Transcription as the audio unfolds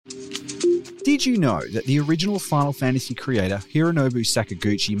Did you know that the original Final Fantasy creator, Hironobu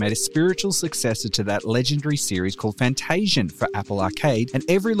Sakaguchi, made a spiritual successor to that legendary series called Fantasian for Apple Arcade, and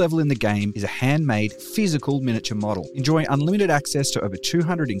every level in the game is a handmade, physical miniature model. Enjoy unlimited access to over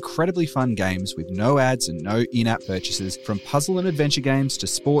 200 incredibly fun games with no ads and no in-app purchases. From puzzle and adventure games to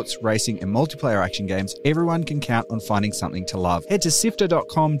sports, racing, and multiplayer action games, everyone can count on finding something to love. Head to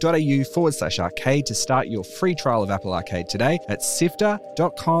sifter.com.au/arcade to start your free trial of Apple Arcade today. That's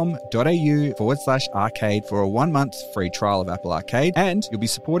sifter.com.au/arcade for a 1-month free trial of Apple Arcade, and you'll be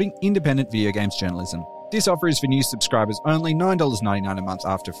supporting independent video games journalism. This offer is for new subscribers only, $9.99 a month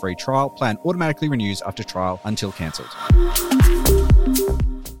after free trial. Plan automatically renews after trial until cancelled.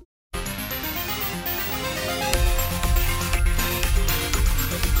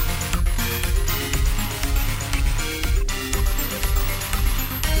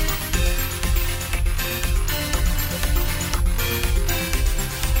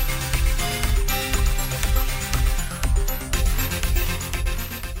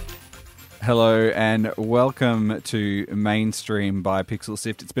 Hello and welcome to Mainstream by Pixel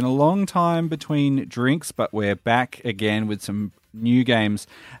Sift. It's been a long time between drinks, but we're back again with some new games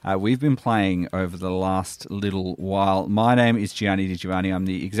we've been playing over the last little while. My name is Gianni Di Giovanni. I'm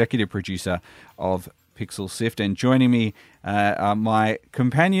the executive producer of Pixel Sift, and joining me are my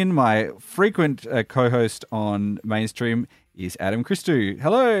companion, my frequent co-host on Mainstream is Adam Christou.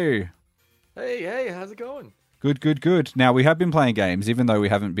 Hello. Hey, how's it going? Good. Now, we have been playing games, even though we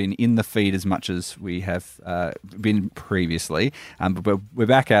haven't been in the feed as much as we have been previously. But we're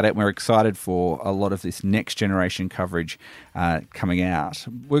back at it, and we're excited for a lot of this next-generation coverage coming out.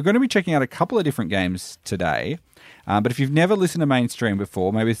 We're going to be checking out a couple of different games today. But if you've never listened to Mainstream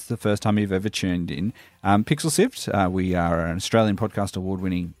before, maybe it's the first time you've ever tuned in, Pixel Sift, we are an Australian Podcast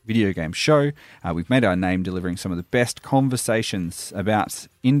Award-winning video game show. We've made our name delivering some of the best conversations about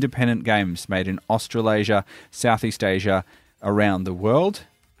independent games made in Australasia, Southeast Asia, around the world.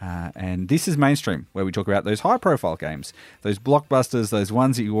 And this is Mainstream, where we talk about those high-profile games, those blockbusters, those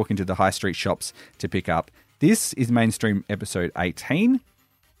ones that you walk into the high street shops to pick up. This is Mainstream episode 18.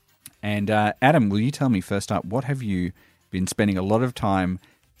 And Adam, will you tell me first up, what have you been spending a lot of time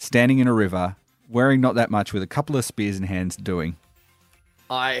standing in a river, wearing not that much, with a couple of spears in hands doing?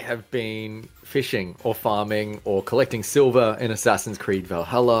 I have been fishing or farming or collecting silver in Assassin's Creed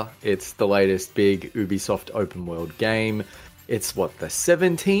Valhalla. It's the latest big Ubisoft open world game. It's the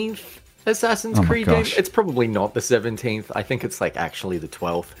 17th Assassin's Creed game? It's probably not the 17th. I think it's actually the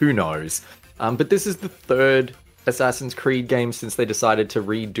 12th. Who knows? But this is the third Assassin's Creed game since they decided to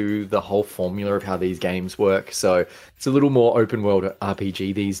redo the whole formula of how these games work. So it's a little more open world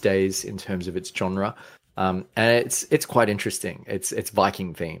RPG these days in terms of its genre. And it's quite interesting. It's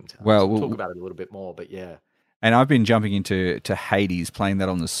Viking themed. We'll talk about it a little bit more, but yeah. And I've been jumping into Hades, playing that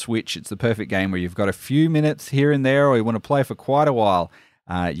on the Switch. It's the perfect game where you've got a few minutes here and there, or you want to play for quite a while.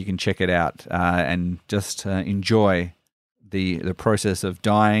 You can check it out and just enjoy the process of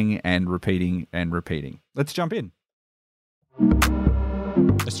dying and repeating and repeating. Let's jump in.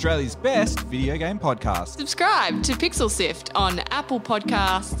 Australia's best video game podcast. Subscribe to Pixel Sift on Apple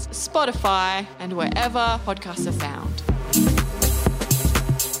Podcasts, Spotify, and wherever podcasts are found.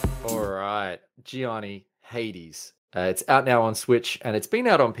 All right, Gianni, Hades. It's out now on Switch, and it's been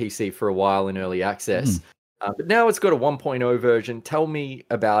out on PC for a while in early access. But now it's got a 1.0 version. Tell me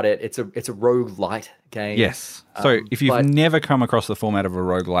about it. It's a roguelite game. Yes. So if you've never come across the format of a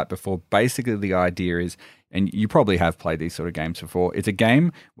roguelite before, basically the idea is, and you probably have played these sort of games before, it's a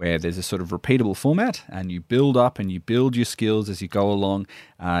game where there's a sort of repeatable format, and you build up and you build your skills as you go along.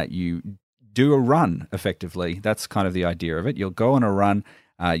 You do a run, effectively. That's kind of the idea of it. You'll go on a run.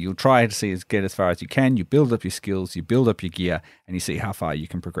 You'll try to get as far as you can. You build up your skills, you build up your gear, and you see how far you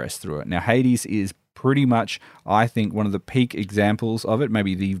can progress through it. Now, Hades is pretty much, I think, one of the peak examples of it,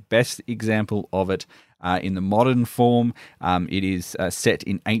 maybe the best example of it in the modern form. It is set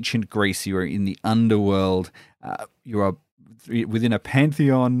in ancient Greece. You are in the underworld. You are within a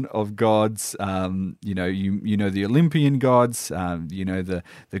pantheon of gods. You know the Olympian gods. The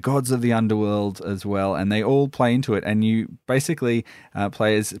gods of the underworld as well, and they all play into it. And you basically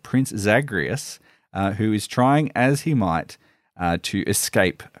play as Prince Zagreus, who is trying as he might to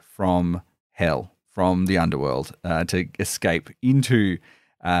escape from hell, from the underworld, to escape into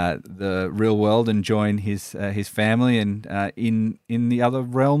the real world and join his family and in the other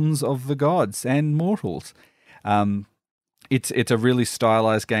realms of the gods and mortals. It's a really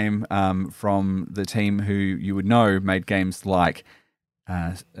stylized game from the team who you would know made games like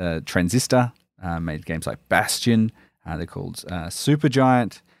Transistor, made games like Bastion. They're called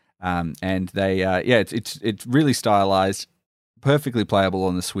Supergiant, and they it's really stylized, perfectly playable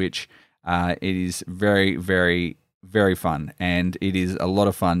on the Switch. It is very, very, very fun, and it is a lot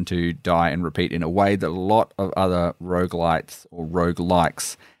of fun to die and repeat in a way that a lot of other roguelites or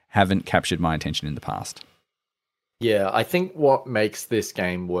roguelikes haven't captured my attention in the past. Yeah, I think what makes this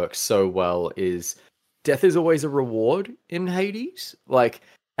game work so well is death is always a reward in Hades.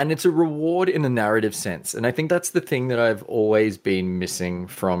 And it's a reward in a narrative sense. And I think that's the thing that I've always been missing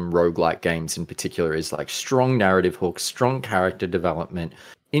from roguelike games in particular is like strong narrative hooks, strong character development,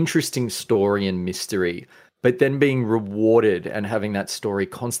 interesting story and mystery, but then being rewarded and having that story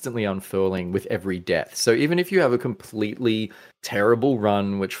constantly unfurling with every death. So even if you have a completely terrible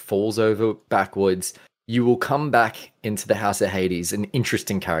run which falls over backwards, you will come back into the House of Hades and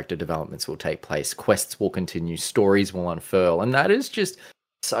interesting character developments will take place. Quests will continue, stories will unfurl. And that is just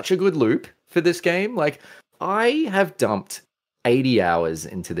such a good loop for this game. Like, I have dumped 80 hours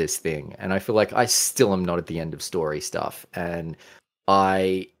into this thing, and I feel like I still am not at the end of story stuff. And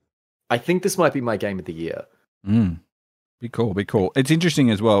I think this might be my game of the year. Be cool. It's interesting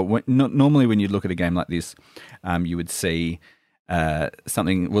as well. Normally when you look at a game like this, you would see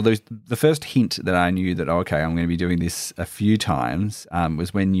something. Well, the first hint that I knew that, okay, I'm going to be doing this a few times,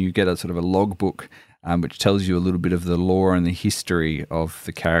 was when you get a sort of a logbook which tells you a little bit of the lore and the history of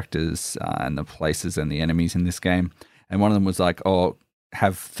the characters and the places and the enemies in this game. And one of them was like,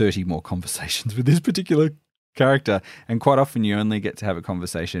 have 30 more conversations with this particular character. And quite often you only get to have a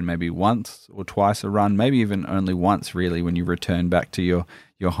conversation maybe once or twice a run, maybe even only once really when you return back to your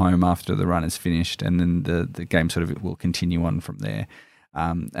home after the run is finished. And then the game sort of will continue on from there.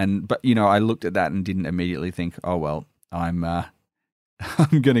 But I looked at that and didn't immediately think, oh, well, I'm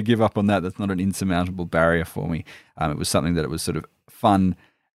going to give up on that. That's not an insurmountable barrier for me. It was something that it was sort of fun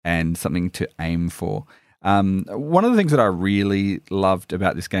and something to aim for. One of the things that I really loved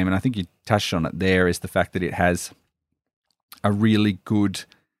about this game, and I think you touched on it there, is the fact that it has a really good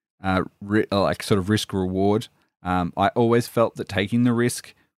sort of risk reward. I always felt that taking the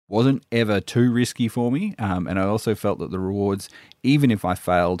risk wasn't ever too risky for me, and I also felt that the rewards, even if I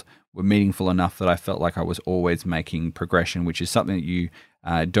failed, were meaningful enough that I felt like I was always making progression, which is something that you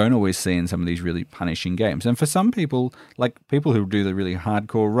don't always see in some of these really punishing games. And for some people, like people who do the really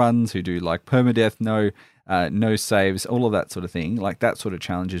hardcore runs, who do like permadeath, no saves, all of that sort of thing, like that sort of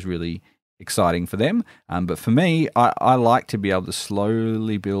challenge is really exciting for them. But for me, I like to be able to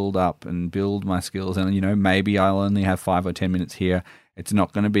slowly build up and build my skills. And, maybe I'll only have 5 or 10 minutes here. It's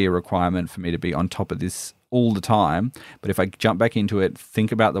not going to be a requirement for me to be on top of this all the time. But if I jump back into it,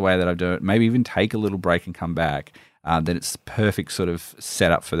 think about the way that I do it, maybe even take a little break and come back, then it's perfect sort of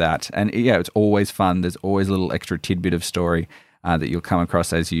setup for that. And yeah, it's always fun. There's always a little extra tidbit of story that you'll come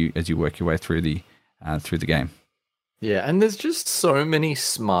across as you work your way through the game. Yeah, and there's just so many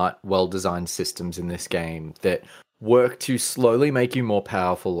smart, well-designed systems in this game that work to slowly make you more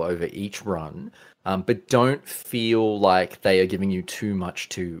powerful over each run, but don't feel like they are giving you too much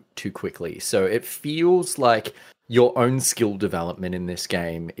too quickly. So it feels like your own skill development in this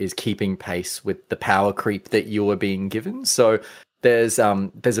game is keeping pace with the power creep that you are being given. So there's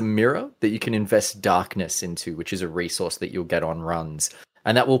a mirror that you can invest darkness into, which is a resource that you'll get on runs.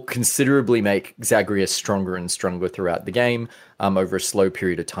 And that will considerably make Zagreus stronger and stronger throughout the game over a slow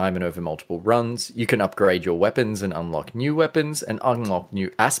period of time and over multiple runs. You can upgrade your weapons and unlock new weapons and unlock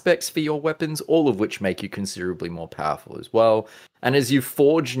new aspects for your weapons, all of which make you considerably more powerful as well. And as you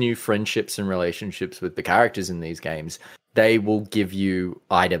forge new friendships and relationships with the characters in these games, they will give you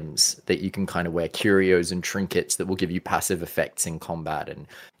items that you can kind of wear, curios and trinkets that will give you passive effects in combat. And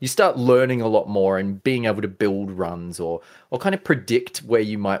you start learning a lot more and being able to build runs or kind of predict where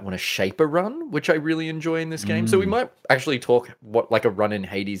you might want to shape a run, which I really enjoy in this game. So we might actually talk what like a run in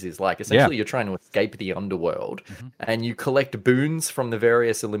Hades is like. Essentially, You're trying to escape the underworld and you collect boons from the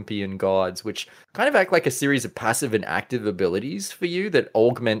various Olympian gods, which kind of act like a series of passive and active abilities for you that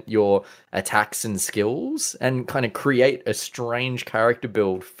augment your attacks and skills and kind of create a strange character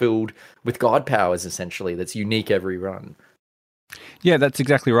build filled with god powers, essentially, that's unique every run. Yeah, that's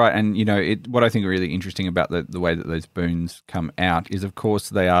exactly right. And, what I think really interesting about the way that those boons come out is, of course,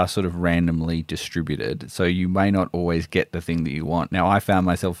 they are sort of randomly distributed. So you may not always get the thing that you want. Now, I found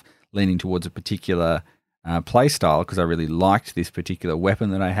myself leaning towards a particular play style because I really liked this particular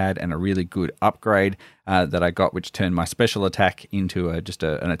weapon that I had and a really good upgrade that I got, which turned my special attack into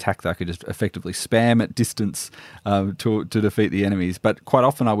an attack that I could just effectively spam at distance to defeat the enemies. But quite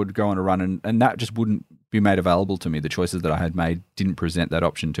often I would go on a run and that just wouldn't be made available to me. The choices that I had made didn't present that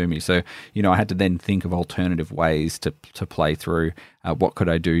option to me. So, I had to then think of alternative ways to play through. What could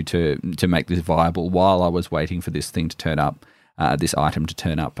I do to make this viable while I was waiting for this thing to turn up? this item to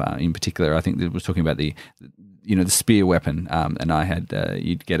turn up. In particular, I think it was talking about the spear weapon, and I had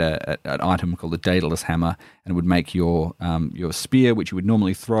you'd get an item called the Daedalus hammer, and it would make your spear, which you would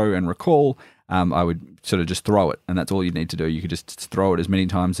normally throw and recall. I would sort of just throw it, and that's all you need to do. You could just throw it as many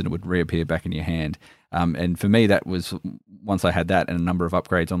times, and it would reappear back in your hand. And for me, that was, once I had that and a number of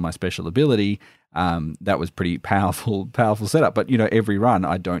upgrades on my special ability, that was pretty powerful setup. But every run,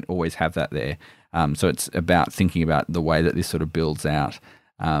 I don't always have that there. So it's about thinking about the way that this sort of builds out.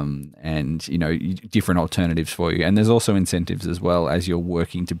 And different alternatives for you, and there's also incentives as well as you're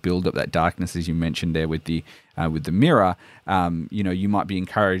working to build up that darkness, as you mentioned there with the mirror. You might be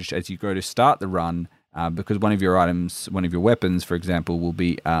encouraged as you go to start the run, because one of your weapons, for example, will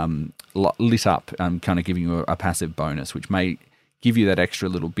be lit up, kind of giving you a passive bonus, which may give you that extra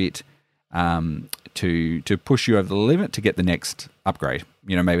little bit to push you over the limit to get the next upgrade.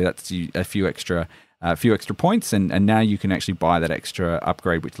 Maybe that's a few extra points, and now you can actually buy that extra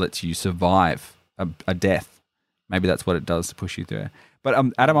upgrade, which lets you survive a death. Maybe that's what it does to push you through. But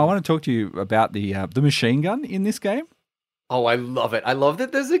Adam, I want to talk to you about the machine gun in this game. Oh, I love it. I love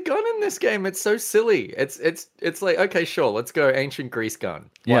that there's a gun in this game. It's so silly. It's like, okay, sure, let's go ancient Greece gun.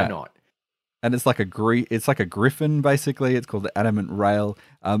 Why not? And it's like a griffin, basically. It's called the adamant rail.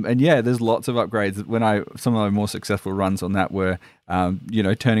 And there's lots of upgrades. Some of my more successful runs on that were,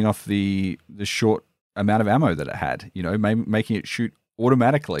 turning off the short amount of ammo that it had, making it shoot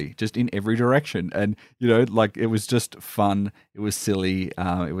automatically just in every direction. And, it was just fun. It was silly.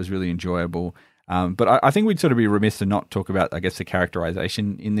 It was really enjoyable. But I think we'd sort of be remiss to not talk about, I guess, the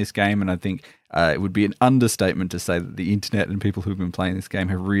characterization in this game. And I think it would be an understatement to say that the internet and people who've been playing this game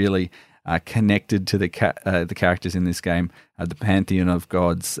have really connected to the characters in this game, the pantheon of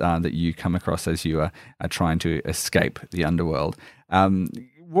gods that you come across as you are trying to escape the underworld.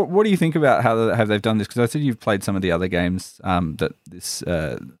 What do you think about how they've done this? Because I said you've played some of the other games that this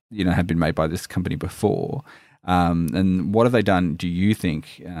have been made by this company before. And what have they done, do you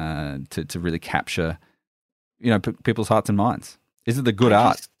think, to really capture, people's hearts and minds? Is it the good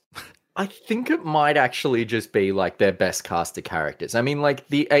art? I think it might actually just be like their best cast of characters. I mean, like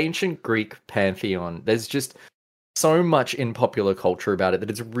the ancient Greek pantheon, there's just so much in popular culture about it that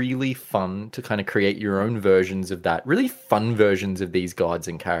it's really fun to kind of create your own versions of that, really fun versions of these gods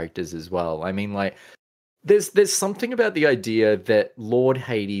and characters as well. I mean, like, There's something about the idea that Lord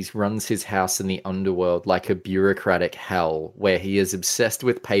Hades runs his house in the underworld like a bureaucratic hell, where he is obsessed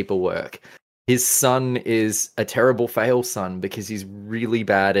with paperwork. His son is a terrible fail son because he's really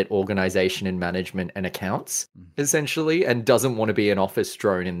bad at organization and management and accounts, essentially, and doesn't want to be an office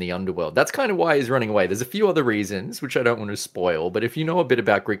drone in the underworld. That's kind of why he's running away. There's a few other reasons, which I don't want to spoil, but if you know a bit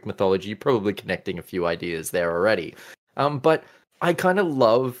about Greek mythology, you're probably connecting a few ideas there already. But I kind of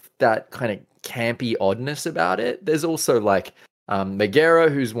love that kind of campy oddness about it. There's also like Megara,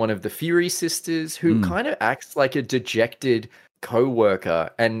 who's one of the Fury sisters, who kind of acts like a dejected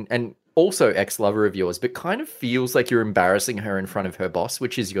co-worker and also ex-lover of yours, but kind of feels like you're embarrassing her in front of her boss,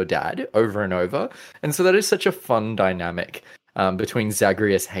 which is your dad, over and over. And so that is such a fun dynamic between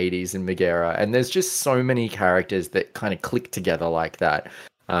Zagreus, Hades, and Megara. And there's just so many characters that kind of click together like that.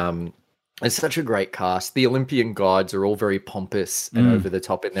 It's such a great cast. The Olympian gods are all very pompous and over the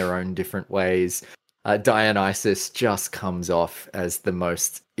top in their own different ways. Dionysus just comes off as the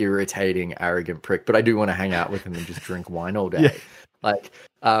most irritating, arrogant prick, but I do want to hang out with him and just drink wine all day. Like,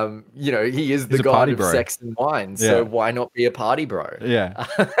 he is the god of sex and wine, so why not be a party bro? Yeah.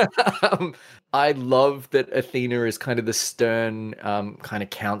 I love that Athena is kind of the stern, kind of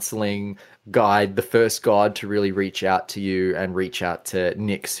counseling guide, the first god to really reach out to you and reach out to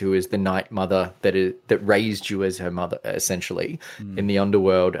Nyx, who is the night mother that raised you as her mother, essentially, in the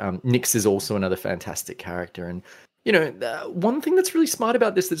underworld. Nyx is also another fantastic character. And, one thing that's really smart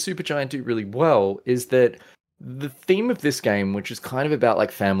about this that Supergiant do really well is that the theme of this game, which is kind of about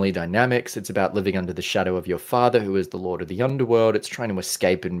like family dynamics, it's about living under the shadow of your father, who is the lord of the underworld. It's trying to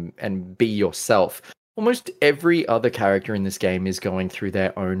escape and be yourself. Almost every other character in this game is going through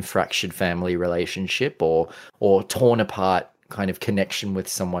their own fractured family relationship or torn apart kind of connection with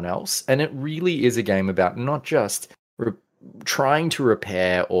someone else. And it really is a game about not just trying to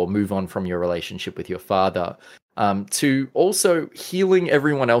repair or move on from your relationship with your father, to also healing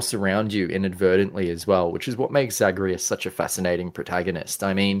everyone else around you inadvertently as well, which is what makes Zagreus such a fascinating protagonist.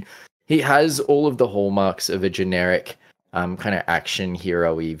 I mean, he has all of the hallmarks of a generic kind of action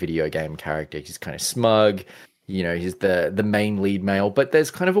hero-y video game character. He's kind of smug, he's the main lead male, but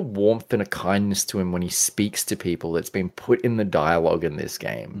there's kind of a warmth and a kindness to him when he speaks to people that's been put in the dialogue in this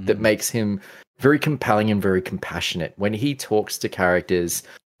game that makes him very compelling and very compassionate. When he talks to characters,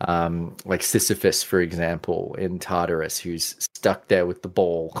 like Sisyphus, for example, in Tartarus, who's stuck there with the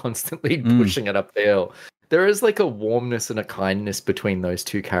ball, constantly pushing it up the hill. There is like a warmness and a kindness between those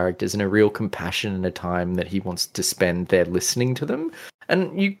two characters, and a real compassion and a time that he wants to spend there listening to them.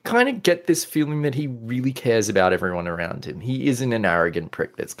 And you kind of get this feeling that he really cares about everyone around him. He isn't an arrogant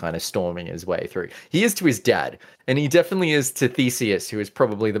prick that's kind of storming his way through. He is to his dad, and he definitely is to Theseus, who is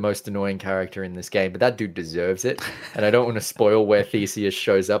probably the most annoying character in this game, but that dude deserves it. And I don't want to spoil where Theseus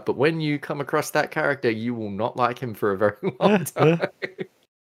shows up, but when you come across that character, you will not like him for a very long time.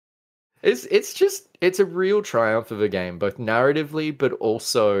 It's a real triumph of a game, both narratively, but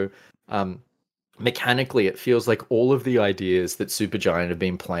also mechanically. It feels like all of the ideas that Supergiant have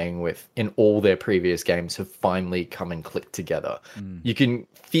been playing with in all their previous games have finally come and clicked together. You can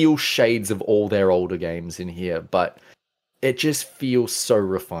feel shades of all their older games in here, but it just feels so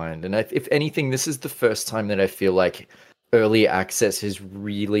refined. And if anything, this is the first time that I feel like early access has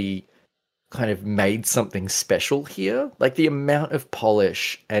really kind of made something special here. Like the amount of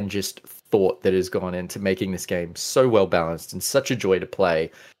polish and just thought that has gone into making this game so well balanced and such a joy to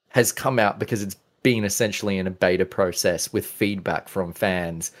play has come out because it's been essentially in a beta process with feedback from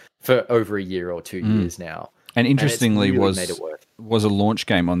fans for over a year or 2 years now. And interestingly, and it's really made it work. Was a launch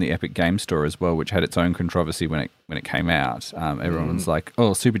game on the Epic Game Store as well, which had its own controversy when it came out. Everyone was like,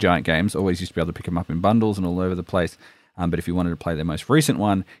 "Oh, Supergiant games always used to be able to pick them up in bundles and all over the place." But if you wanted to play their most recent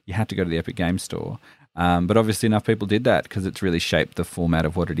one, you had to go to the Epic Game Store. But obviously enough people did that because it's really shaped the format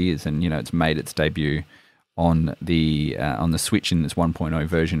of what it is, and it's made its debut on the Switch in this 1.0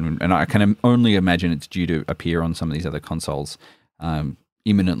 version. And I can only imagine it's due to appear on some of these other consoles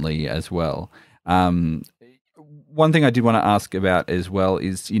imminently as well. One thing I did want to ask about as well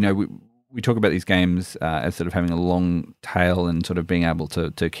is, we talk about these games as sort of having a long tail and sort of being able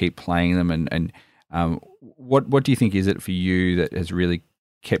to keep playing them. And what do you think is it for you that has really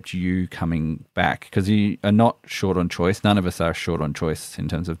kept you coming back? Because you are not short on choice. None of us are short on choice in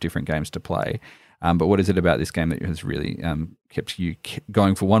terms of different games to play. But what is it about this game that has really kept you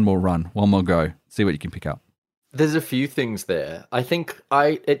going for one more run, one more go, see what you can pick up? There's a few things there. I think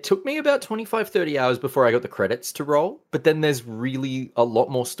it took me about 25, 30 hours before I got the credits to roll, but then there's really a lot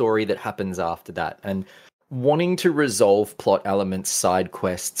more story that happens after that. And wanting to resolve plot elements, side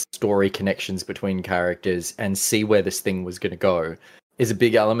quests, story connections between characters, and see where this thing was going to go is a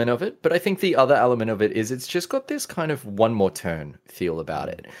big element of it. But I think the other element of it is it's just got this kind of one more turn feel about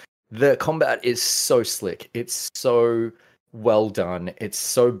it. The combat is so slick. It's so well done. It's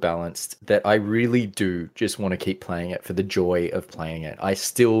so balanced that I really do just want to keep playing it for the joy of playing it. I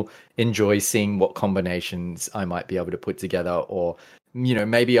still enjoy seeing what combinations I might be able to put together, or,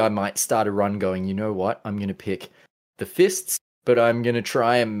 maybe I might start a run going, you know what, I'm going to pick the fists, but I'm going to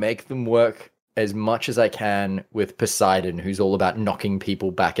try and make them work as much as I can with Poseidon, who's all about knocking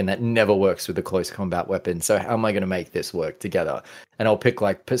people back, and that never works with a close combat weapon. So how am I going to make this work together? And I'll pick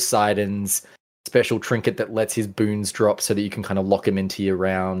like Poseidon's special trinket that lets his boons drop so that you can kind of lock him into your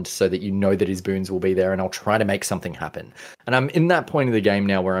round so that you know that his boons will be there, and I'll try to make something happen. And I'm in that point of the game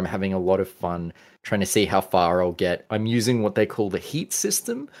now where I'm having a lot of fun trying to see how far I'll get. I'm using what they call the heat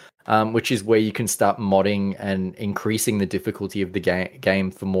system, which is where you can start modding and increasing the difficulty of the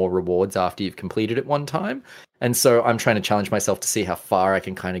game for more rewards after you've completed it one time. And so I'm trying to challenge myself to see how far I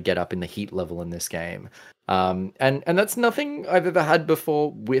can kind of get up in the heat level in this game. And that's nothing I've ever had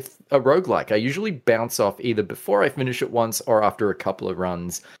before with a roguelike. I usually bounce off either before I finish it once or after a couple of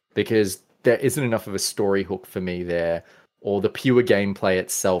runs, because there isn't enough of a story hook for me there, or the pure gameplay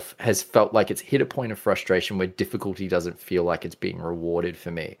itself has felt like it's hit a point of frustration where difficulty doesn't feel like it's being rewarded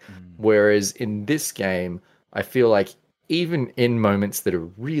for me. Whereas in this game, I feel like even in moments that are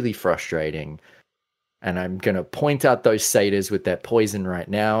really frustrating, and I'm going to point out those satyrs with their poison right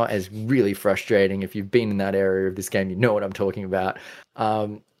now as really frustrating. If you've been in that area of this game, you know what I'm talking about.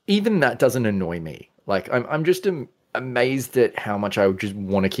 Even that doesn't annoy me. Like, I'm just amazed at how much I would just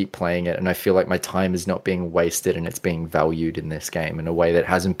want to keep playing it. And I feel like my time is not being wasted and it's being valued in this game in a way that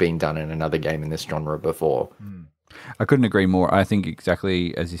hasn't been done in another game in this genre before. I couldn't agree more. I think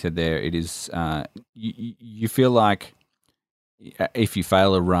exactly as you said there, it is, you feel like if you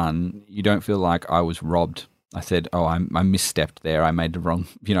fail a run, you don't feel like I was robbed. I said, I misstepped there. I made the wrong,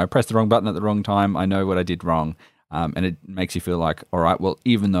 I pressed the wrong button at the wrong time. I know what I did wrong. And it makes you feel like, all right, well,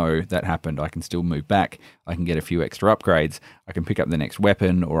 even though that happened, I can still move back. I can get a few extra upgrades. I can pick up the next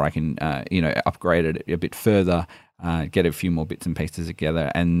weapon, or I can, upgrade it a bit further, get a few more bits and pieces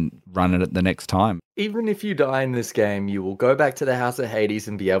together and run it at the next time. Even if you die in this game, you will go back to the House of Hades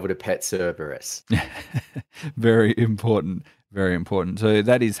and be able to pet Cerberus. Very important. Very important. So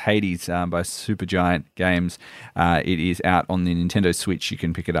that is Hades by Supergiant Games. It is out on the Nintendo Switch. You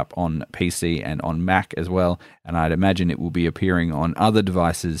can pick it up on PC and on Mac as well. And I'd imagine it will be appearing on other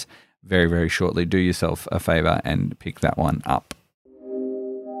devices very, very shortly. Do yourself a favor and pick that one up.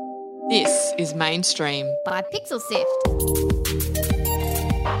 This is Mainstream by Pixel Sift.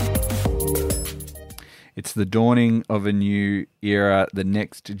 It's the dawning of a new era. The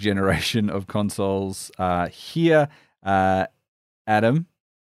next generation of consoles are here. Adam,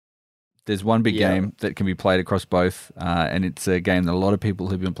 there's one big game that can be played across both, and it's a game that a lot of people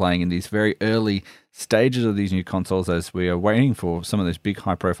have been playing in these very early stages of these new consoles as we are waiting for some of those big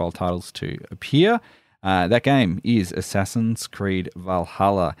high-profile titles to appear. That game is Assassin's Creed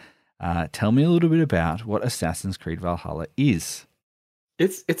Valhalla. Tell me a little bit about what Assassin's Creed Valhalla is.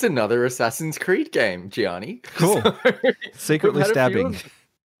 It's another Assassin's Creed game, Gianni. Cool. So, Secretly stabbing.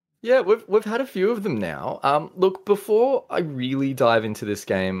 We've had a few of them now. Look, before I really dive into this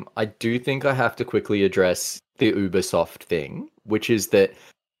game, I do think I have to quickly address the Ubisoft thing, which is that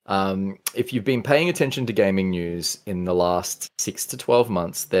if you've been paying attention to gaming news in the last 6 to 12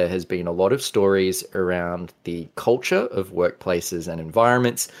 months, there has been a lot of stories around the culture of workplaces and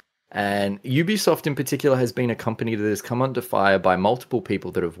environments. And Ubisoft in particular has been a company that has come under fire by multiple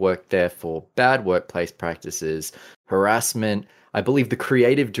people that have worked there for bad workplace practices, harassment. I believe the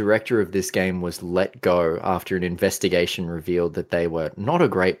creative director of this game was let go after an investigation revealed that they were not a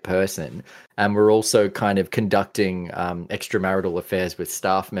great person and were also kind of conducting extramarital affairs with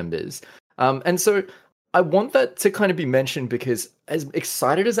staff members. And so I want that to kind of be mentioned because as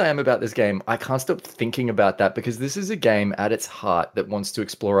excited as I am about this game, I can't stop thinking about that because this is a game at its heart that wants to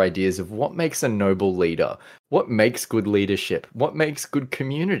explore ideas of what makes a noble leader, what makes good leadership, what makes good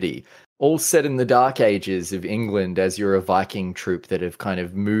community, all set in the dark ages of England as you're a Viking troop that have kind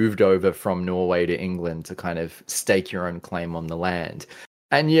of moved over from Norway to England to kind of stake your own claim on the land.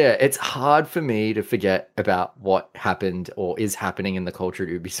 And yeah, it's hard for me to forget about what happened or is happening in the culture at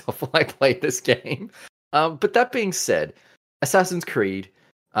Ubisoft while I play this game. But that being said, Assassin's Creed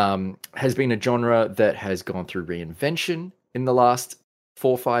has been a genre that has gone through reinvention in the last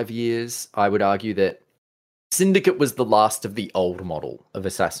 4 or 5 years. I would argue that Syndicate was the last of the old model of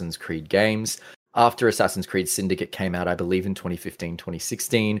Assassin's Creed games. After Assassin's Creed Syndicate came out, I believe in 2015,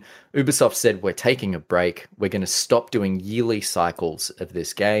 2016, Ubisoft said, we're taking a break. We're going to stop doing yearly cycles of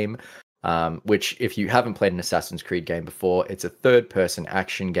this game. Which, if you haven't played an Assassin's Creed game before, it's a third-person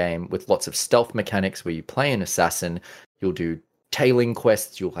action game with lots of stealth mechanics where you play an assassin, you'll do tailing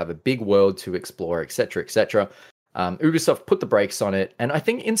quests, you'll have a big world to explore, etc., etc. Ubisoft put the brakes on it, and I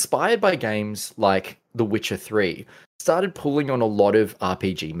think inspired by games like The Witcher 3, started pulling on a lot of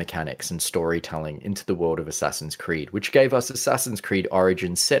RPG mechanics and storytelling into the world of Assassin's Creed, which gave us Assassin's Creed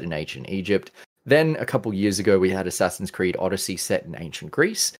Origins set in ancient Egypt. Then, a couple years ago, we had Assassin's Creed Odyssey set in ancient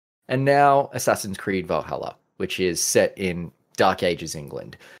Greece. And now Assassin's Creed Valhalla, which is set in Dark Ages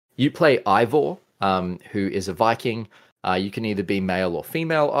England. You play Ivor, who is a Viking. You can either be male or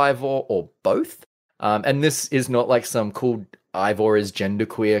female Ivor, or both. And this is not like some cool Ivor is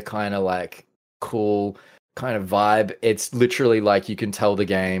genderqueer kind of like cool kind of vibe. It's literally like you can tell the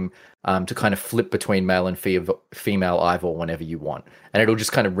game to kind of flip between male and female Ivor whenever you want. And it'll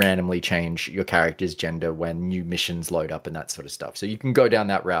just kind of randomly change your character's gender when new missions load up and that sort of stuff. So you can go down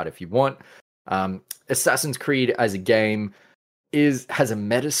that route if you want. Assassin's Creed as a game has a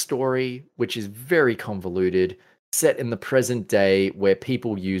meta story, which is very convoluted, set in the present day where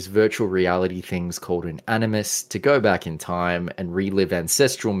people use virtual reality things called an animus to go back in time and relive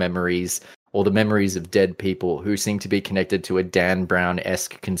ancestral memories or the memories of dead people who seem to be connected to a Dan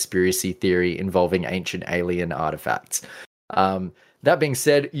Brown-esque conspiracy theory involving ancient alien artifacts. That being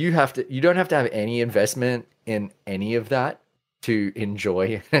said, you don't have to have any investment in any of that to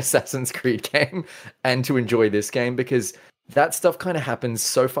enjoy an Assassin's Creed game and to enjoy this game, because that stuff kind of happens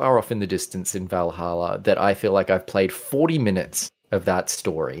so far off in the distance in Valhalla that I feel like I've played 40 minutes of that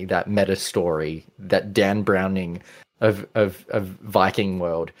story, that meta story, that Dan Browning of Viking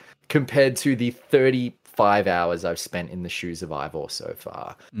world, compared to the 35 hours I've spent in the shoes of Ivor so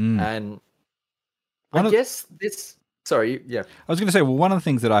far. And I guess this... Sorry, yeah. I was going to say, well, one of the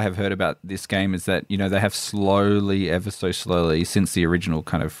things that I have heard about this game is that, they have slowly, ever so slowly, since the original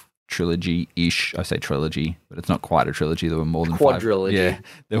kind of trilogy-ish, I say trilogy, but it's not quite a trilogy. There were more than Quadrilogy. Yeah,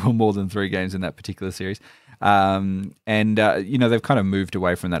 there were more than 3 games in that particular series. They've kind of moved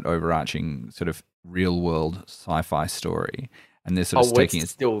away from that overarching sort of real-world sci-fi story. And they're sort of taking it's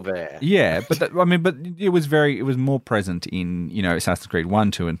still there. Yeah, but it was more present in, Assassin's Creed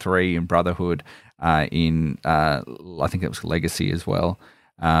 1, 2, and 3, in Brotherhood, in I think it was Legacy as well.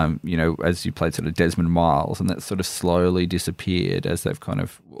 as you played sort of Desmond Miles, and that sort of slowly disappeared as they've kind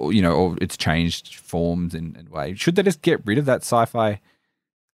of, or it's changed forms in ways. Should they just get rid of that sci-fi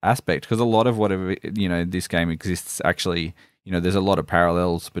aspect? Because a lot of whatever, this game exists actually, there's a lot of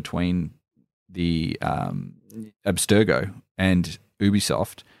parallels between the Abstergo and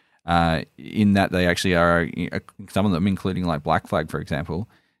Ubisoft, in that they actually are, some of them, including like Black Flag, for example,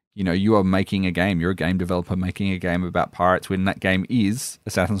 you are making a game. You're a game developer making a game about pirates when that game is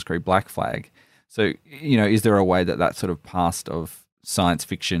Assassin's Creed Black Flag. So, is there a way that sort of past of science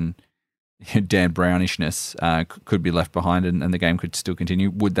fiction, Dan Brownishness could be left behind and the game could still continue?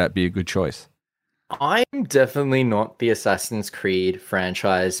 Would that be a good choice? I'm definitely not the Assassin's Creed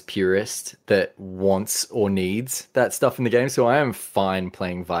franchise purist that wants or needs that stuff in the game, so I am fine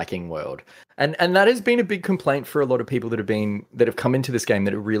playing Viking World. And that has been a big complaint for a lot of people that have come into this game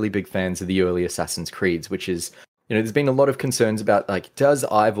that are really big fans of the early Assassin's Creeds, which is, there's been a lot of concerns about, like, does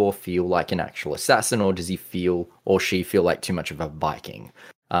Ivor feel like an actual assassin, or does he feel, or she feel like too much of a Viking?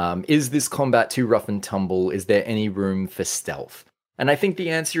 Is this combat too rough and tumble? Is there any room for stealth? And I think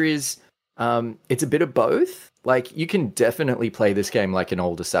the answer is, it's a bit of both. Like, you can definitely play this game like an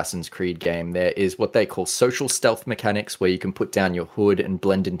old Assassin's Creed game. There is what they call social stealth mechanics, where you can put down your hood and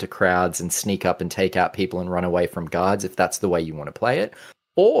blend into crowds and sneak up and take out people and run away from guards, if that's the way you want to play it.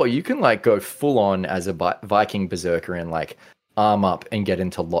 Or you can, like, go full on as a Viking berserker and, like, arm up and get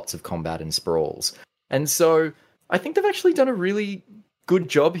into lots of combat and sprawls. And so I think they've actually done a really good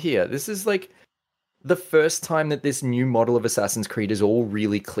job here. This is, like, the first time that this new model of Assassin's Creed has all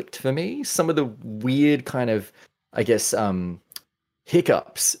really clicked for me. Some of the weird kind of, I guess,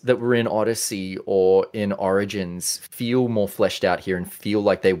 hiccups that were in Odyssey or in Origins feel more fleshed out here and feel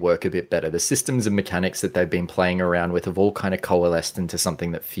like they work a bit better. The systems and mechanics that they've been playing around with have all kind of coalesced into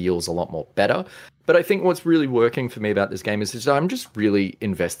something that feels a lot more better. But I think what's really working for me about this game is that I'm just really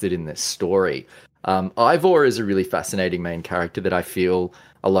invested in this story. Ivor is a really fascinating main character that I feel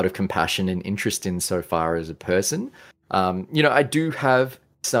a lot of compassion and interest in so far as a person. I do have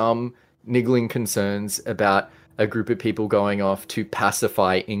some niggling concerns about a group of people going off to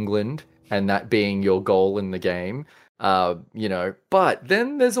pacify England and that being your goal in the game. But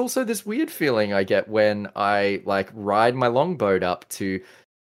then there's also this weird feeling I get when I, like, ride my longboat up to,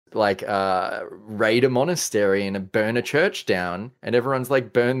 like, raid a monastery and burn a church down, and everyone's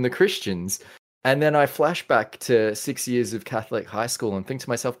like, burn the Christians. And then I flash back to 6 years of Catholic high school and think to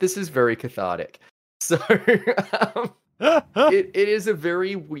myself, this is very cathartic. So it is a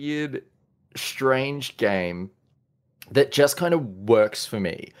very weird, strange game that just kind of works for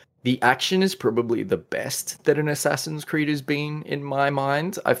me. The action is probably the best that an Assassin's Creed has been in my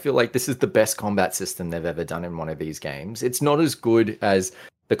mind. I feel like this is the best combat system they've ever done in one of these games. It's not as good as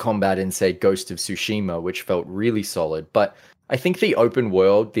the combat in, say, Ghost of Tsushima, which felt really solid, but I think the open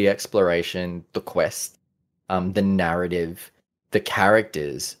world, the exploration, the quest, the narrative, the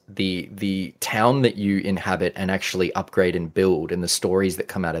characters, the town that you inhabit and actually upgrade and build, and the stories that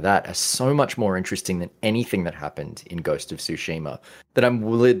come out of that are so much more interesting than anything that happened in Ghost of Tsushima, that I'm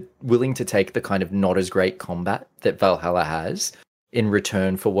willing to take the kind of not as great combat that Valhalla has in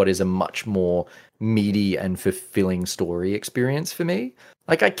return for what is a much more meaty and fulfilling story experience for me.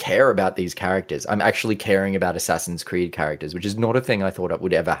 Like, I care about these characters. I'm actually caring about Assassin's Creed characters, which is not a thing I thought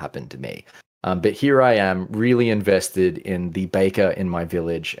would ever happen to me. But here I am, really invested in the baker in my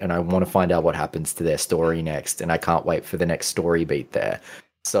village, and I want to find out what happens to their story next, and I can't wait for the next story beat there.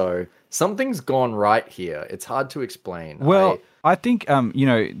 So something's gone right here. It's hard to explain. Well, I think,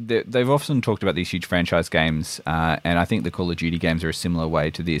 they've often talked about these huge franchise games, and I think the Call of Duty games are a similar way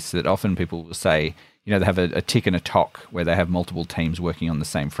to this, that often people will say, they have a tick and a tock where they have multiple teams working on the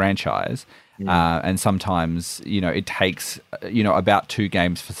same franchise. And sometimes, it takes, about 2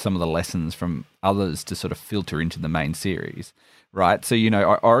 games for some of the lessons from others to sort of filter into the main series, right? So,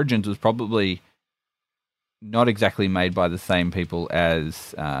 Origins was probably not exactly made by the same people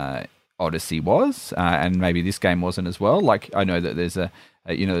as Odyssey was, and maybe this game wasn't as well. Like, I know that there's a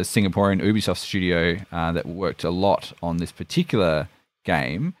Singaporean Ubisoft studio that worked a lot on this particular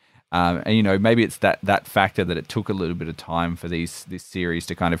game. And maybe it's that factor that it took a little bit of time for this series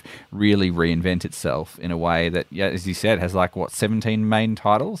to kind of really reinvent itself in a way that, yeah, as you said, has 17 main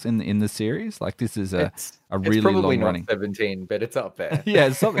titles in the series. Like, this is a really long running. It's probably not 17, but it's up there. Yeah,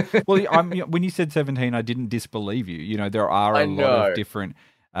 it's something. Well, when you said 17, I didn't disbelieve you. There are a lot of different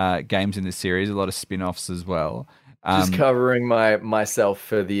games in this series, a lot of spin-offs as well. Just covering myself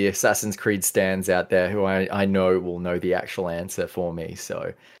for the Assassin's Creed stands out there who I know will know the actual answer for me.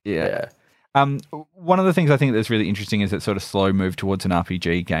 So, yeah. One of the things I think that's really interesting is that sort of slow move towards an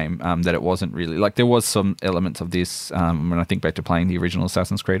RPG game. That it wasn't really like there was some elements of this when I think back to playing the original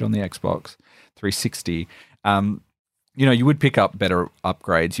Assassin's Creed on the Xbox 360. You would pick up better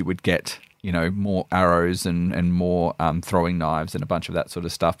upgrades. You would get more arrows and more throwing knives and a bunch of that sort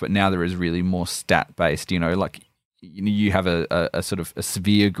of stuff. But now there is really more stat based. Like you have a sort of a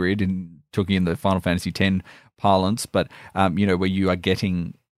severe grid talking in the Final Fantasy X parlance, but where you are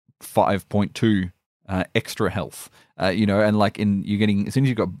getting 5.2 extra health, and like you're getting, as soon as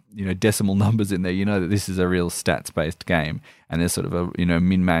you've got decimal numbers in there, that this is a real stats based game, and there's sort of a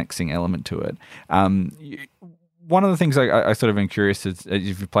min maxing element to it. One of the things I sort of am curious is if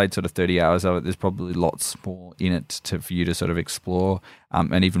you've played sort of 30 hours of it, there's probably lots more in it for you to sort of explore,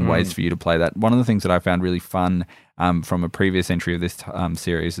 and even ways for you to play that. One of the things that I found really fun from a previous entry of this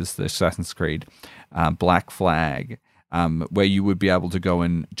series is the Assassin's Creed Black Flag. Where you would be able to go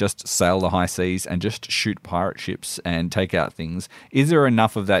and just sail the high seas and just shoot pirate ships and take out things. Is there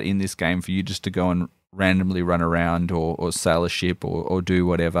enough of that in this game for you just to go and randomly run around or sail a ship or do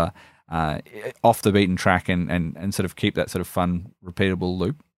whatever off the beaten track and sort of keep that sort of fun, repeatable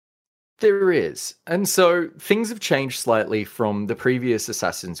loop? There is. And so things have changed slightly from the previous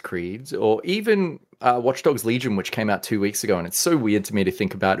Assassin's Creeds, or even Watch Dogs Legion, which came out 2 weeks ago. And it's so weird to me to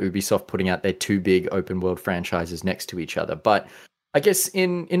think about Ubisoft putting out their two big open world franchises next to each other. But I guess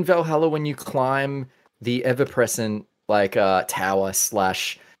in Valhalla, when you climb the ever-present tower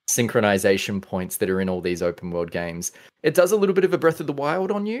 / synchronization points that are in all these open world games, it does a little bit of a Breath of the Wild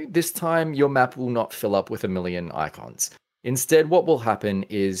on you. This time, your map will not fill up with a million icons. Instead, what will happen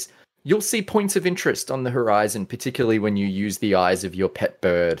is you'll see points of interest on the horizon, particularly when you use the eyes of your pet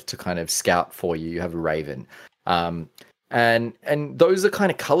bird to kind of scout for you. You have a raven. And those are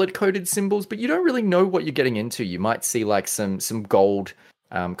kind of color-coded symbols, but you don't really know what you're getting into. You might see like some gold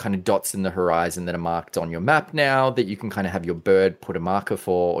kind of dots in the horizon that are marked on your map now that you can kind of have your bird put a marker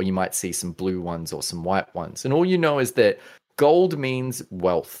for, or you might see some blue ones or some white ones. And all you know is that gold means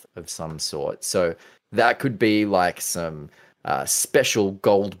wealth of some sort. So that could be like some special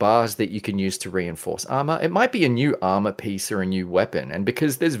gold bars that you can use to reinforce armor. It might be a new armor piece or a new weapon. And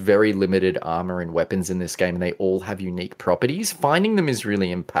because there's very limited armor and weapons in this game, and they all have unique properties, finding them is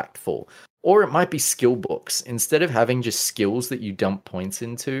really impactful. Or it might be skill books. Instead of having just skills that you dump points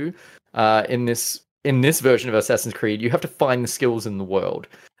into, in this version of Assassin's Creed, you have to find the skills in the world.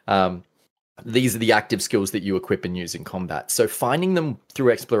 These are the active skills that you equip and use in combat. So finding them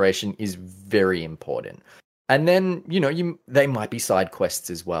through exploration is very important. And then, they might be side quests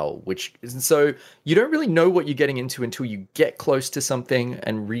as well, so you don't really know what you're getting into until you get close to something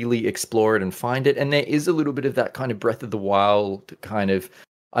and really explore it and find it. And there is a little bit of that kind of Breath of the Wild kind of,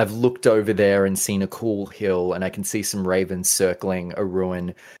 I've looked over there and seen a cool hill and I can see some ravens circling a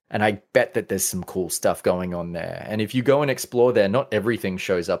ruin. And I bet that there's some cool stuff going on there. And if you go and explore there, not everything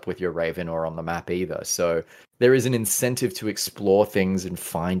shows up with your raven or on the map either. So there is an incentive to explore things and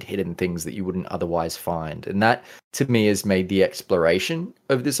find hidden things that you wouldn't otherwise find. And that, to me, has made the exploration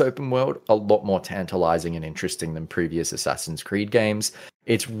of this open world a lot more tantalizing and interesting than previous Assassin's Creed games.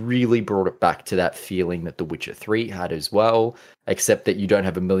 It's really brought it back to that feeling that The Witcher 3 had as well, except that you don't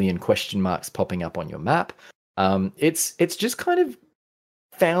have a million question marks popping up on your map. It's just kind of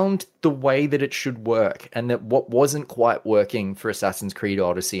found the way that it should work, and that what wasn't quite working for Assassin's Creed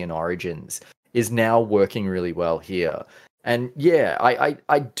Odyssey and Origins is now working really well here. And yeah,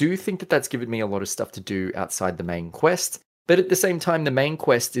 I do think that that's given me a lot of stuff to do outside the main quest, but at the same time, the main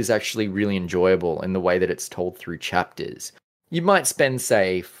quest is actually really enjoyable in the way that it's told through chapters. You might spend,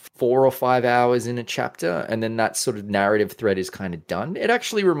 say, 4 or 5 hours in a chapter, and then that sort of narrative thread is kind of done. It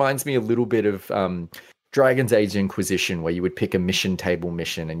actually reminds me a little bit of Dragon's Age Inquisition, where you would pick a mission table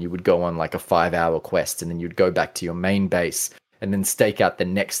mission and you would go on like a 5-hour quest, and then you'd go back to your main base and then stake out the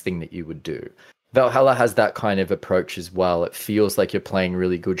next thing that you would do. Valhalla has that kind of approach as well. It feels like you're playing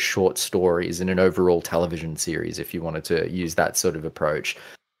really good short stories in an overall television series, if you wanted to use that sort of approach.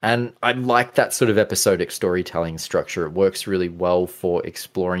 And I like that sort of episodic storytelling structure. It works really well for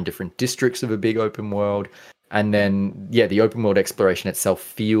exploring different districts of a big open world. And then, yeah, the open world exploration itself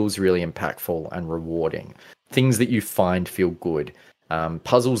feels really impactful and rewarding. Things that you find feel good.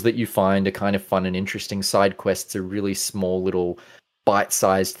 Puzzles that you find are kind of fun and interesting. Side quests are really small little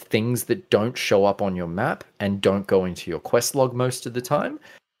bite-sized things that don't show up on your map and don't go into your quest log most of the time.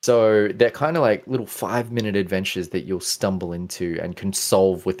 So they're kind of like little 5-minute adventures that you'll stumble into and can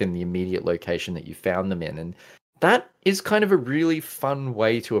solve within the immediate location that you found them in. And that is kind of a really fun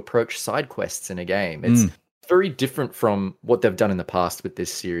way to approach side quests in a game. It's very different from what they've done in the past with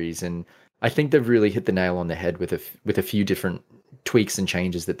this series. And I think they've really hit the nail on the head with a few different tweaks and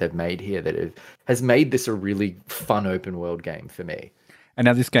changes that they've made here that has made this a really fun open world game for me. And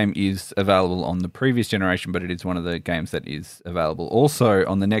now this game is available on the previous generation, but it is one of the games that is available also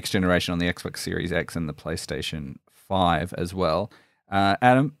on the next generation on the Xbox Series X and the PlayStation 5 as well.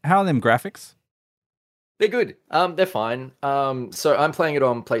 Adam, how are them graphics? They're good. They're fine. So I'm playing it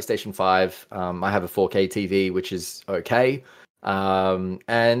on PlayStation 5. I have a 4K TV, which is okay.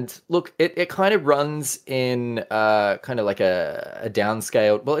 And look, it kind of runs in kind of like a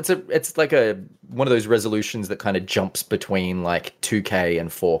downscaled. Well, it's like one of those resolutions that kind of jumps between like 2K and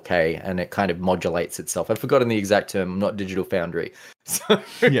 4K, and it kind of modulates itself. I've forgotten the exact term. I'm not Digital Foundry, so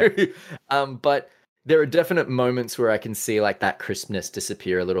yeah. But there are definite moments where I can see like that crispness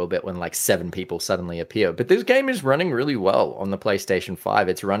disappear a little bit when like 7 people suddenly appear. But this game is running really well on the PlayStation 5.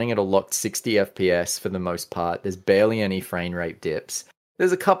 It's running at a locked 60 FPS for the most part. There's barely any frame rate dips.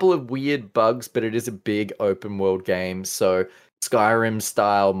 There's a couple of weird bugs, but it is a big open world game. So Skyrim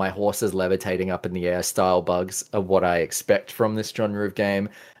style, my horse is levitating up in the air style bugs are what I expect from this genre of game.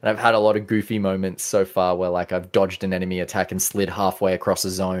 And I've had a lot of goofy moments so far where like I've dodged an enemy attack and slid halfway across a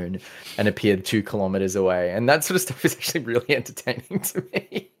zone and appeared 2 kilometers away. And that sort of stuff is actually really entertaining to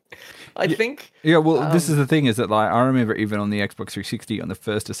me. I think. Yeah, well, this is the thing is that like I remember even on the Xbox 360 on the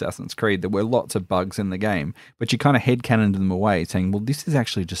first Assassin's Creed, there were lots of bugs in the game, but you kind of headcanoned them away saying, well, this is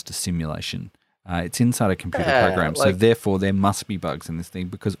actually just a simulation. It's inside a computer program, so therefore there must be bugs in this thing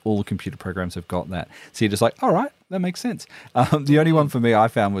because all computer programs have got that. So you're just like, all right, that makes sense. The only one for me I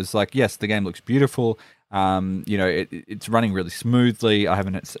found was like, yes, the game looks beautiful. It's running really smoothly. I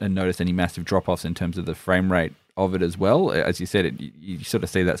haven't noticed any massive drop-offs in terms of the frame rate of it as well. As you said, you sort of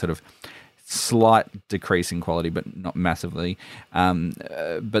see that sort of slight decrease in quality, but not massively.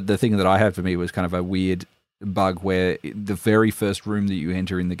 But the thing that I had for me was kind of a weird bug where the very first room that you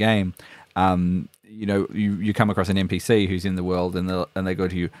enter in the game, you come across an NPC who's in the world and they go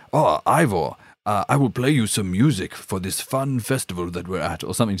to you, oh, Ivor, I will play you some music for this fun festival that we're at,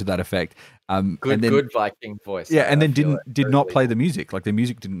 or something to that effect. Good Viking voice. Yeah, and then did not play the music. Like the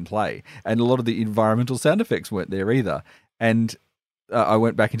music didn't play, and a lot of the environmental sound effects weren't there either. And I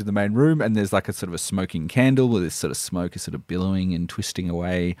went back into the main room, and there's like a sort of a smoking candle where this sort of smoke is sort of billowing and twisting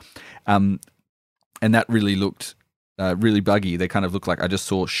away, and that really looked really buggy. They kind of looked like I just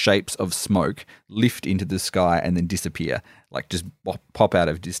saw shapes of smoke lift into the sky and then disappear, like just pop out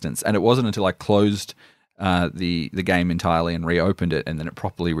of distance. And it wasn't until I closed the game entirely and reopened it and then it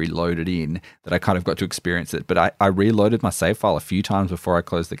properly reloaded in that I kind of got to experience it. But I reloaded my save file a few times before I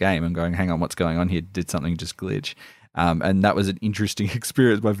closed the game and going, hang on, what's going on here? Did something just glitch? And that was an interesting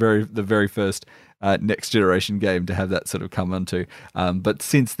experience. The very first next generation game to have that sort of come onto. But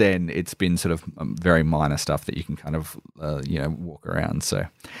since then, it's been sort of very minor stuff that you can kind of walk around. So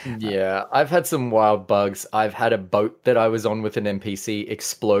yeah, I've had some wild bugs. I've had a boat that I was on with an NPC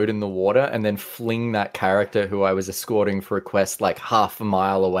explode in the water and then fling that character who I was escorting for a quest like half a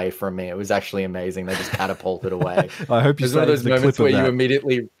mile away from me. It was actually amazing. They just catapulted away. I hope you saved one of those moments where you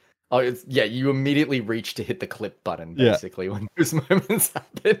immediately. Oh, you immediately reach to hit the clip button, basically, when those moments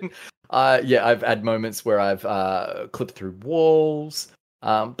happen. I've had moments where I've clipped through walls.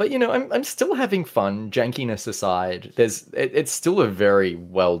 But, I'm still having fun, jankiness aside. It's still a very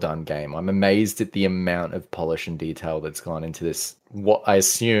well-done game. I'm amazed at the amount of polish and detail that's gone into this, what I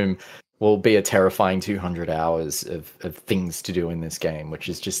assume will be a terrifying 200 hours of things to do in this game, which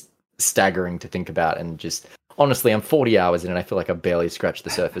is just staggering to think about and just... Honestly, I'm 40 hours in and I feel like I've barely scratched the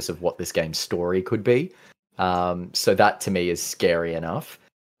surface of what this game's story could be. So that to me is scary enough.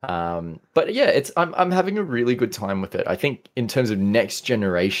 But yeah, I'm having a really good time with it. I think in terms of next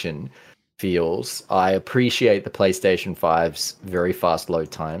generation feels, I appreciate the PlayStation 5's very fast load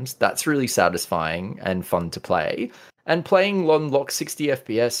times. That's really satisfying and fun to play. And playing lock 60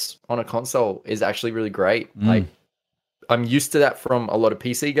 FPS on a console is actually really great. Like, I'm used to that from a lot of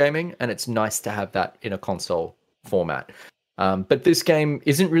PC gaming, and it's nice to have that in a console format. But this game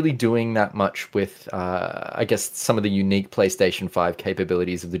isn't really doing that much with, I guess, some of the unique PlayStation 5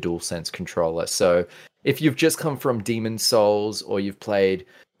 capabilities of the DualSense controller. So if you've just come from Demon's Souls, or you've played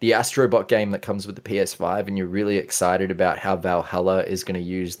the Astrobot game that comes with the PS5, and you're really excited about how Valhalla is going to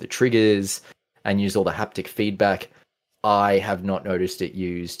use the triggers and use all the haptic feedback, I have not noticed it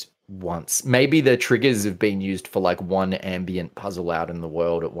used once. Maybe the triggers have been used for like one ambient puzzle out in the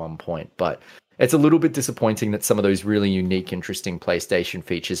world at one point, but it's a little bit disappointing that some of those really unique, interesting PlayStation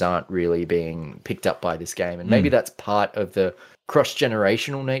features aren't really being picked up by this game. And maybe that's part of the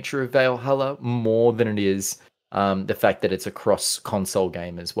cross-generational nature of Valhalla more than it is the fact that it's a cross-console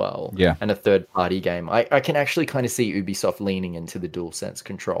game as well. Yeah. And a third-party game. I can actually kind of see Ubisoft leaning into the DualSense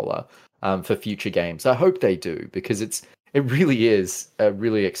controller for future games. I hope they do, because it's it really is a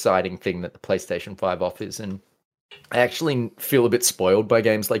really exciting thing that the PlayStation 5 offers. And I actually feel a bit spoiled by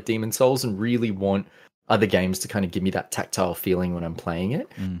games like Demon's Souls and really want other games to kind of give me that tactile feeling when I'm playing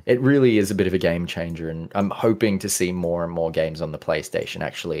it. It really is a bit of a game changer, and I'm hoping to see more and more games on the PlayStation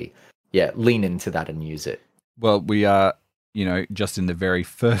actually, lean into that and use it. Well, we are, just in the very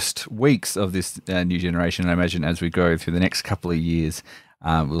first weeks of this new generation. I imagine as we go through the next couple of years,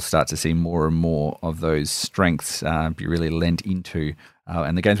 we'll start to see more and more of those strengths be really lent into.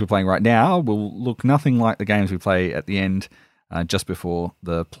 And the games we're playing right now will look nothing like the games we play at the end, just before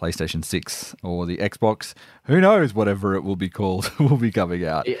the PlayStation 6 or the Xbox. Who knows, whatever it will be called, will be coming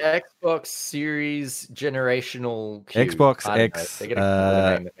out. The Xbox Series generational Q. Xbox X. They're gonna call it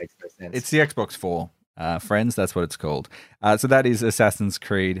a name that makes no sense. It's the Xbox 4. Friends, that's what it's called. So that is Assassin's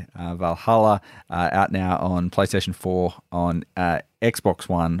Creed Valhalla, out now on PlayStation 4, on Xbox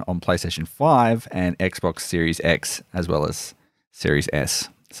One, on PlayStation 5, and Xbox Series X, as well as Series S.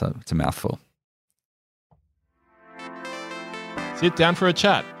 So it's a mouthful. Sit down for a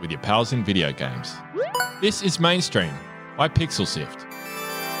chat with your pals in video games. This is Mainstream by Pixel Sift.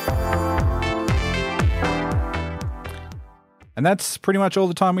 And that's pretty much all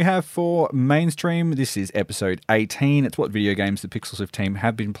the time we have for Mainstream. This is episode 18. It's what video games the Pixel Sift team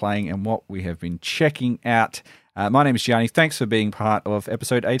have been playing and what we have been checking out. My name is Gianni. Thanks for being part of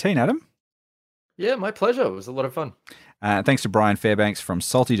episode 18, Adam. Yeah, my pleasure. It was a lot of fun. Thanks to Brian Fairbanks from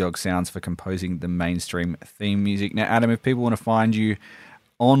Salty Dog Sounds for composing the Mainstream theme music. Now, Adam, if people want to find you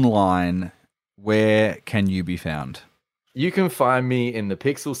online, where can you be found? You can find me in the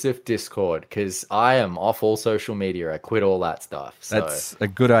Pixel Sift Discord, because I am off all social media. I quit all that stuff. So, that's a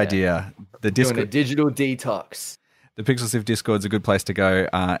good idea. The Discord, doing a digital detox. The Pixel Sift Discord is a good place to go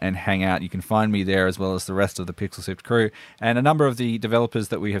and hang out. You can find me there, as well as the rest of the Pixel Sift crew and a number of the developers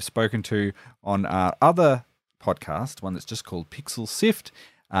that we have spoken to on our other podcast, one that's just called Pixel Sift.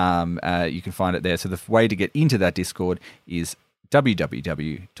 You can find it there. So the way to get into that Discord is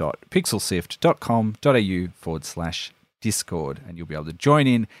www.pixelsift.com.au/Discord, and you'll be able to join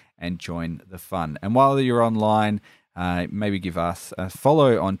in and join the fun. And while you're online, maybe give us a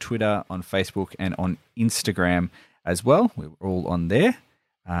follow on Twitter, on Facebook, and on Instagram as well. We're all on there.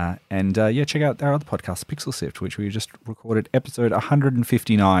 And check out our other podcast, Pixel Sift, which we just recorded episode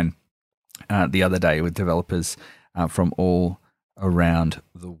 159 the other day with developers from all around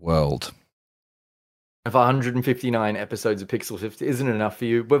the world. If 159 episodes of Pixel Sift isn't enough for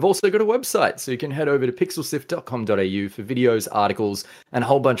you, we've also got a website, so you can head over to pixelsift.com.au for videos, articles, and a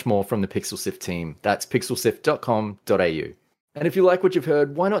whole bunch more from the Pixel Sift team. That's pixelsift.com.au. And if you like what you've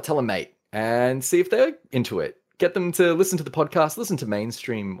heard, why not tell a mate and see if they're into it? Get them to listen to the podcast, listen to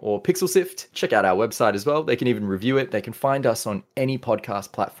Mainstream or Pixel Sift. Check out our website as well. They can even review it. They can find us on any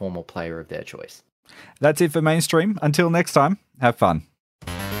podcast platform or player of their choice. That's it for Mainstream. Until next time, have fun.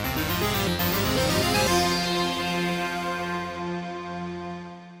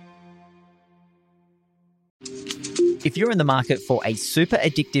 If you're in the market for a super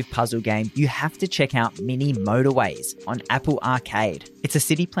addictive puzzle game, you have to check out Mini Motorways on Apple Arcade. It's a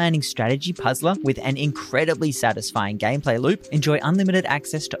city planning strategy puzzler with an incredibly satisfying gameplay loop. Enjoy unlimited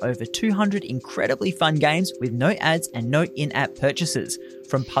access to over 200 incredibly fun games with no ads and no in-app purchases.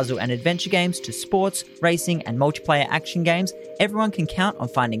 From puzzle and adventure games to sports, racing, and multiplayer action games, everyone can count on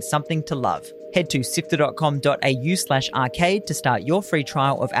finding something to love. Head to sifter.com.au/arcade to start your free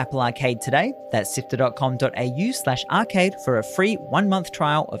trial of Apple Arcade today. That's sifter.com.au/arcade for a free 1-month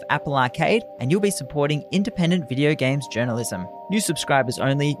trial of Apple Arcade, and you'll be supporting independent video games journalism. New subscribers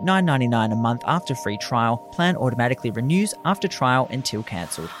only, $9.99 a month after free trial. Plan automatically renews after trial until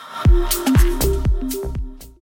cancelled.